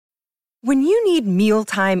When you need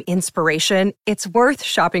mealtime inspiration, it's worth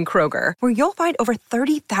shopping Kroger, where you'll find over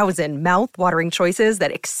 30,000 mouth-watering choices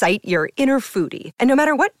that excite your inner foodie. And no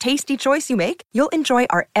matter what tasty choice you make, you'll enjoy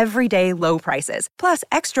our everyday low prices, plus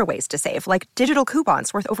extra ways to save, like digital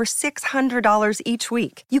coupons worth over $600 each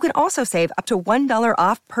week. You can also save up to $1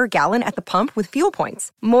 off per gallon at the pump with fuel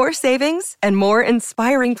points. More savings and more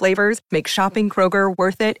inspiring flavors make shopping Kroger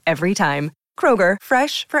worth it every time. Kroger,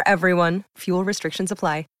 fresh for everyone. Fuel restrictions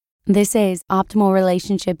apply. This is Optimal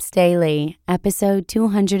Relationships Daily, episode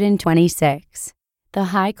 226, The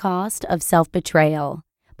High Cost of Self-Betrayal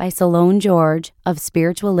by Salone George of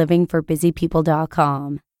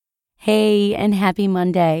SpiritualLivingForBusyPeople.com. Hey, and happy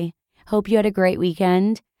Monday. Hope you had a great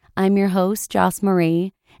weekend. I'm your host, Joss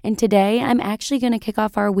Marie, and today I'm actually going to kick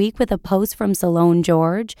off our week with a post from Salone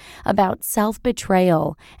George about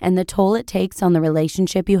self-betrayal and the toll it takes on the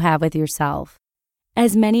relationship you have with yourself.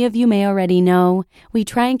 As many of you may already know, we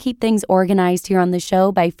try and keep things organized here on the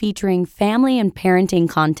show by featuring family and parenting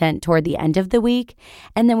content toward the end of the week,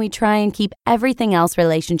 and then we try and keep everything else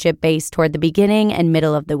relationship-based toward the beginning and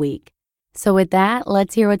middle of the week. So with that,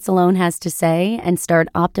 let's hear what Salone has to say and start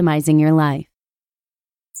optimizing your life.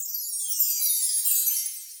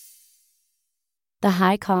 The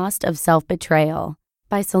High Cost of Self-Betrayal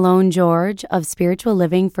by Salone George of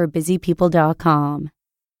SpiritualLivingForBusyPeople.com.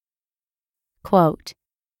 Quote,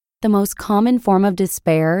 "The most common form of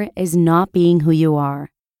despair is not being who you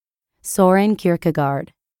are." Soren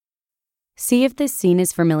Kierkegaard. See if this scene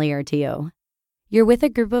is familiar to you. You're with a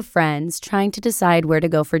group of friends trying to decide where to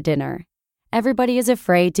go for dinner. Everybody is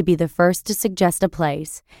afraid to be the first to suggest a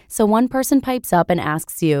place, so one person pipes up and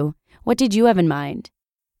asks you, "What did you have in mind?"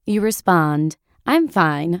 You respond, "I'm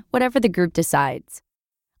fine, whatever the group decides."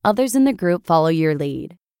 Others in the group follow your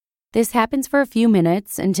lead. This happens for a few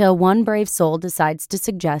minutes until one brave soul decides to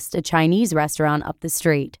suggest a Chinese restaurant up the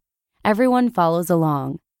street. Everyone follows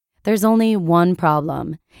along. There's only one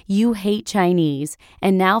problem. You hate Chinese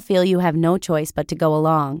and now feel you have no choice but to go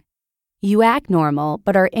along. You act normal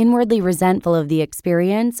but are inwardly resentful of the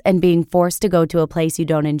experience and being forced to go to a place you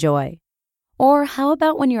don't enjoy. Or how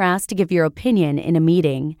about when you're asked to give your opinion in a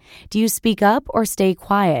meeting? Do you speak up or stay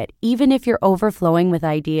quiet, even if you're overflowing with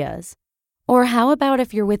ideas? Or how about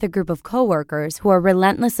if you're with a group of coworkers who are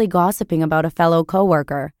relentlessly gossiping about a fellow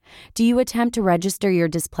coworker? Do you attempt to register your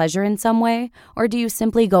displeasure in some way, or do you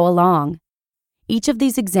simply go along? Each of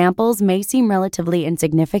these examples may seem relatively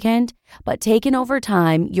insignificant, but taken over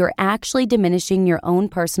time, you're actually diminishing your own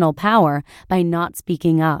personal power by not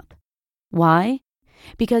speaking up. Why?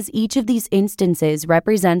 Because each of these instances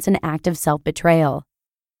represents an act of self-betrayal.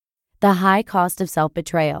 The high cost of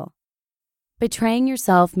self-betrayal. Betraying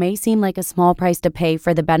yourself may seem like a small price to pay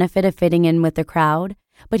for the benefit of fitting in with the crowd,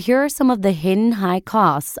 but here are some of the hidden high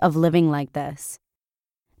costs of living like this.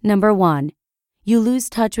 Number 1, you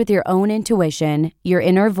lose touch with your own intuition, your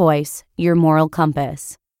inner voice, your moral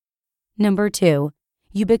compass. Number 2,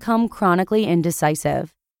 you become chronically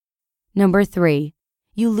indecisive. Number 3,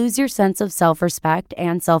 you lose your sense of self-respect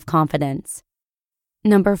and self-confidence.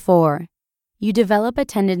 Number 4, you develop a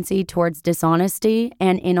tendency towards dishonesty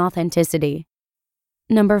and inauthenticity.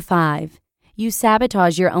 Number 5, you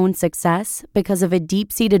sabotage your own success because of a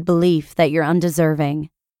deep-seated belief that you're undeserving.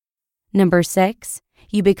 Number 6,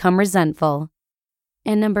 you become resentful.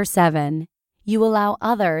 And number 7, you allow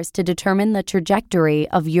others to determine the trajectory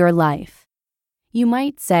of your life. You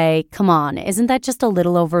might say, come on, isn't that just a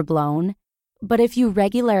little overblown? But if you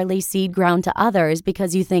regularly cede ground to others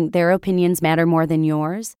because you think their opinions matter more than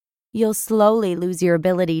yours, you'll slowly lose your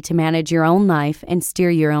ability to manage your own life and steer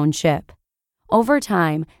your own ship. Over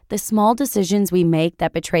time, the small decisions we make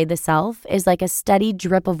that betray the self is like a steady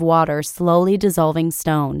drip of water slowly dissolving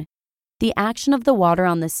stone. The action of the water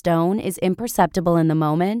on the stone is imperceptible in the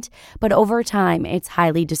moment, but over time, it's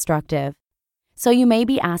highly destructive. So you may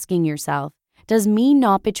be asking yourself, does me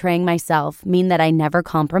not betraying myself mean that I never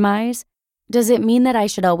compromise? Does it mean that I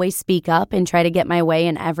should always speak up and try to get my way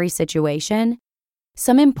in every situation?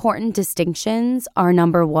 Some important distinctions are: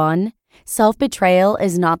 number 1, self-betrayal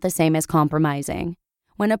is not the same as compromising.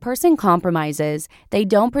 When a person compromises, they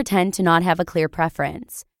don't pretend to not have a clear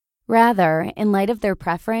preference. Rather, in light of their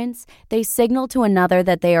preference, they signal to another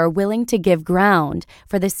that they are willing to give ground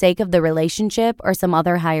for the sake of the relationship or some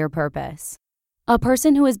other higher purpose. A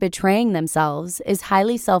person who is betraying themselves is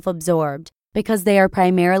highly self-absorbed because they are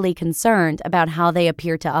primarily concerned about how they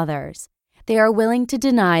appear to others. They are willing to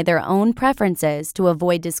deny their own preferences to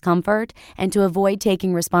avoid discomfort and to avoid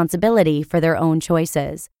taking responsibility for their own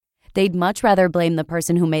choices. They'd much rather blame the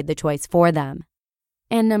person who made the choice for them.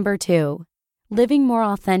 And number 2, living more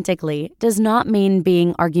authentically does not mean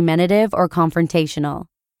being argumentative or confrontational.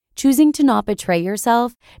 Choosing to not betray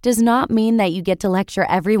yourself does not mean that you get to lecture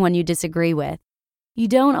everyone you disagree with. You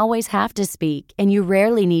don't always have to speak, and you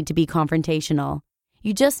rarely need to be confrontational.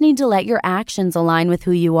 You just need to let your actions align with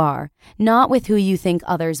who you are, not with who you think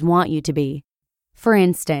others want you to be. For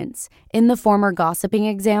instance, in the former gossiping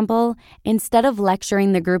example, instead of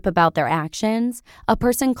lecturing the group about their actions, a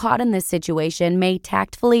person caught in this situation may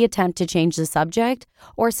tactfully attempt to change the subject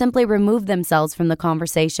or simply remove themselves from the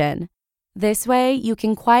conversation. This way, you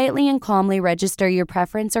can quietly and calmly register your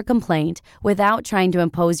preference or complaint without trying to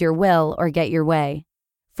impose your will or get your way.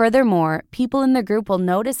 Furthermore, people in the group will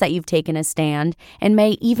notice that you've taken a stand and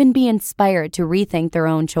may even be inspired to rethink their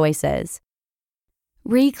own choices.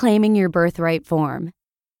 Reclaiming your birthright form.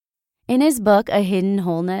 In his book, A Hidden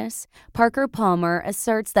Wholeness, Parker Palmer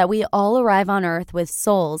asserts that we all arrive on Earth with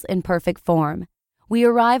souls in perfect form. We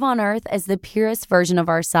arrive on Earth as the purest version of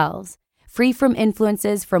ourselves, free from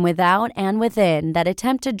influences from without and within that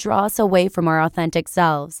attempt to draw us away from our authentic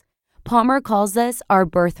selves. Palmer calls this our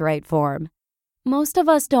birthright form. Most of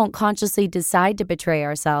us don't consciously decide to betray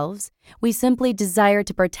ourselves. We simply desire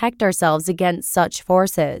to protect ourselves against such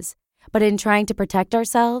forces. But in trying to protect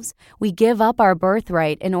ourselves, we give up our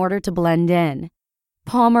birthright in order to blend in.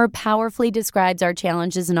 Palmer powerfully describes our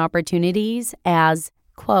challenges and opportunities as,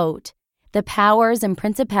 quote, "The powers and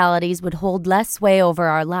principalities would hold less sway over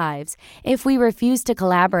our lives if we refuse to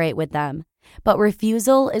collaborate with them. But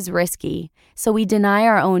refusal is risky, so we deny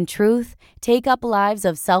our own truth, take up lives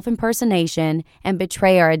of self-impersonation, and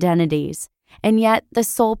betray our identities. And yet, the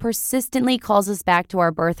soul persistently calls us back to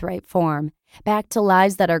our birthright form, back to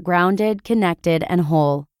lives that are grounded, connected, and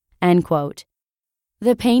whole." End quote.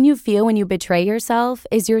 The pain you feel when you betray yourself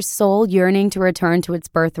is your soul yearning to return to its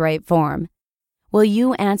birthright form. Will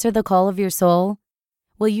you answer the call of your soul?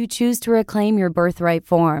 Will you choose to reclaim your birthright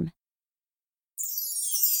form?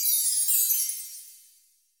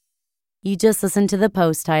 You just listened to the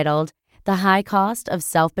post titled, "The High Cost of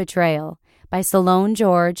Self-Betrayal" by Salone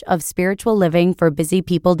George of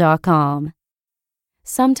spirituallivingforbusypeople.com.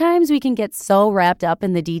 Sometimes we can get so wrapped up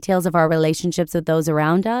in the details of our relationships with those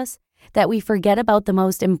around us that we forget about the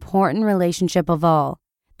most important relationship of all,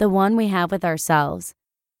 the one we have with ourselves.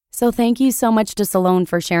 So thank you so much to Salone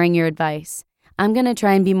for sharing your advice. I'm going to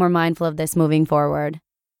try and be more mindful of this moving forward.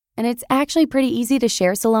 And it's actually pretty easy to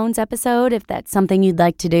share Salone's episode if that's something you'd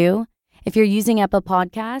like to do. If you're using Apple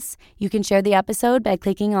Podcasts, you can share the episode by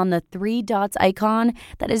clicking on the 3 dots icon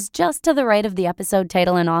that is just to the right of the episode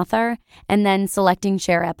title and author, and then selecting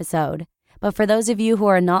Share Episode. But for those of you who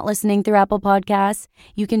are not listening through Apple Podcasts,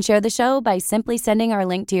 you can share the show by simply sending our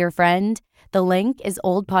link to your friend. The link is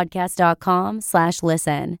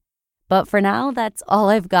oldpodcast.com/listen. But for now, that's all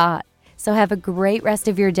I've got. So have a great rest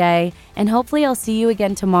of your day, and hopefully I'll see you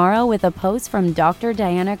again tomorrow with a post from Dr.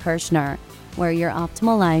 Diana Kirshner, where your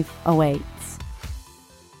optimal life awaits.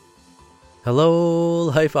 Hello,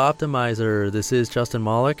 Life Optimizer. This is Justin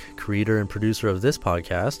Malik, creator and producer of this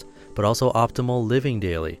podcast, but also Optimal Living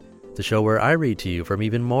Daily, the show where I read to you from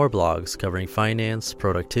even more blogs covering finance,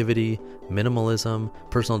 productivity, minimalism,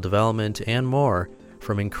 personal development, and more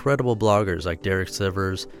from incredible bloggers like Derek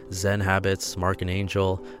Sivers, Zen Habits, Mark and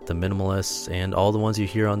Angel, The Minimalists, and all the ones you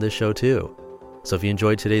hear on this show too. So if you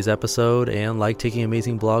enjoyed today's episode and like taking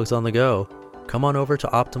amazing blogs on the go, come on over to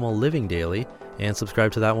Optimal Living Daily and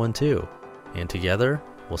subscribe to that one too. And together,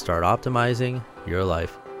 we'll start optimizing your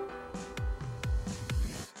life.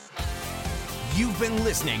 You've been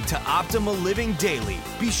listening to Optimal Living Daily.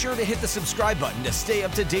 Be sure to hit the subscribe button to stay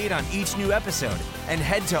up to date on each new episode, and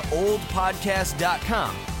head to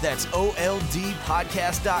oldpodcast.com, that's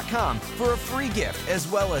OLDpodcast.com, for a free gift as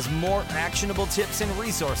well as more actionable tips and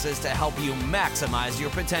resources to help you maximize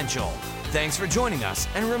your potential. Thanks for joining us,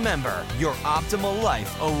 and remember, your optimal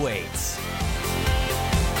life awaits.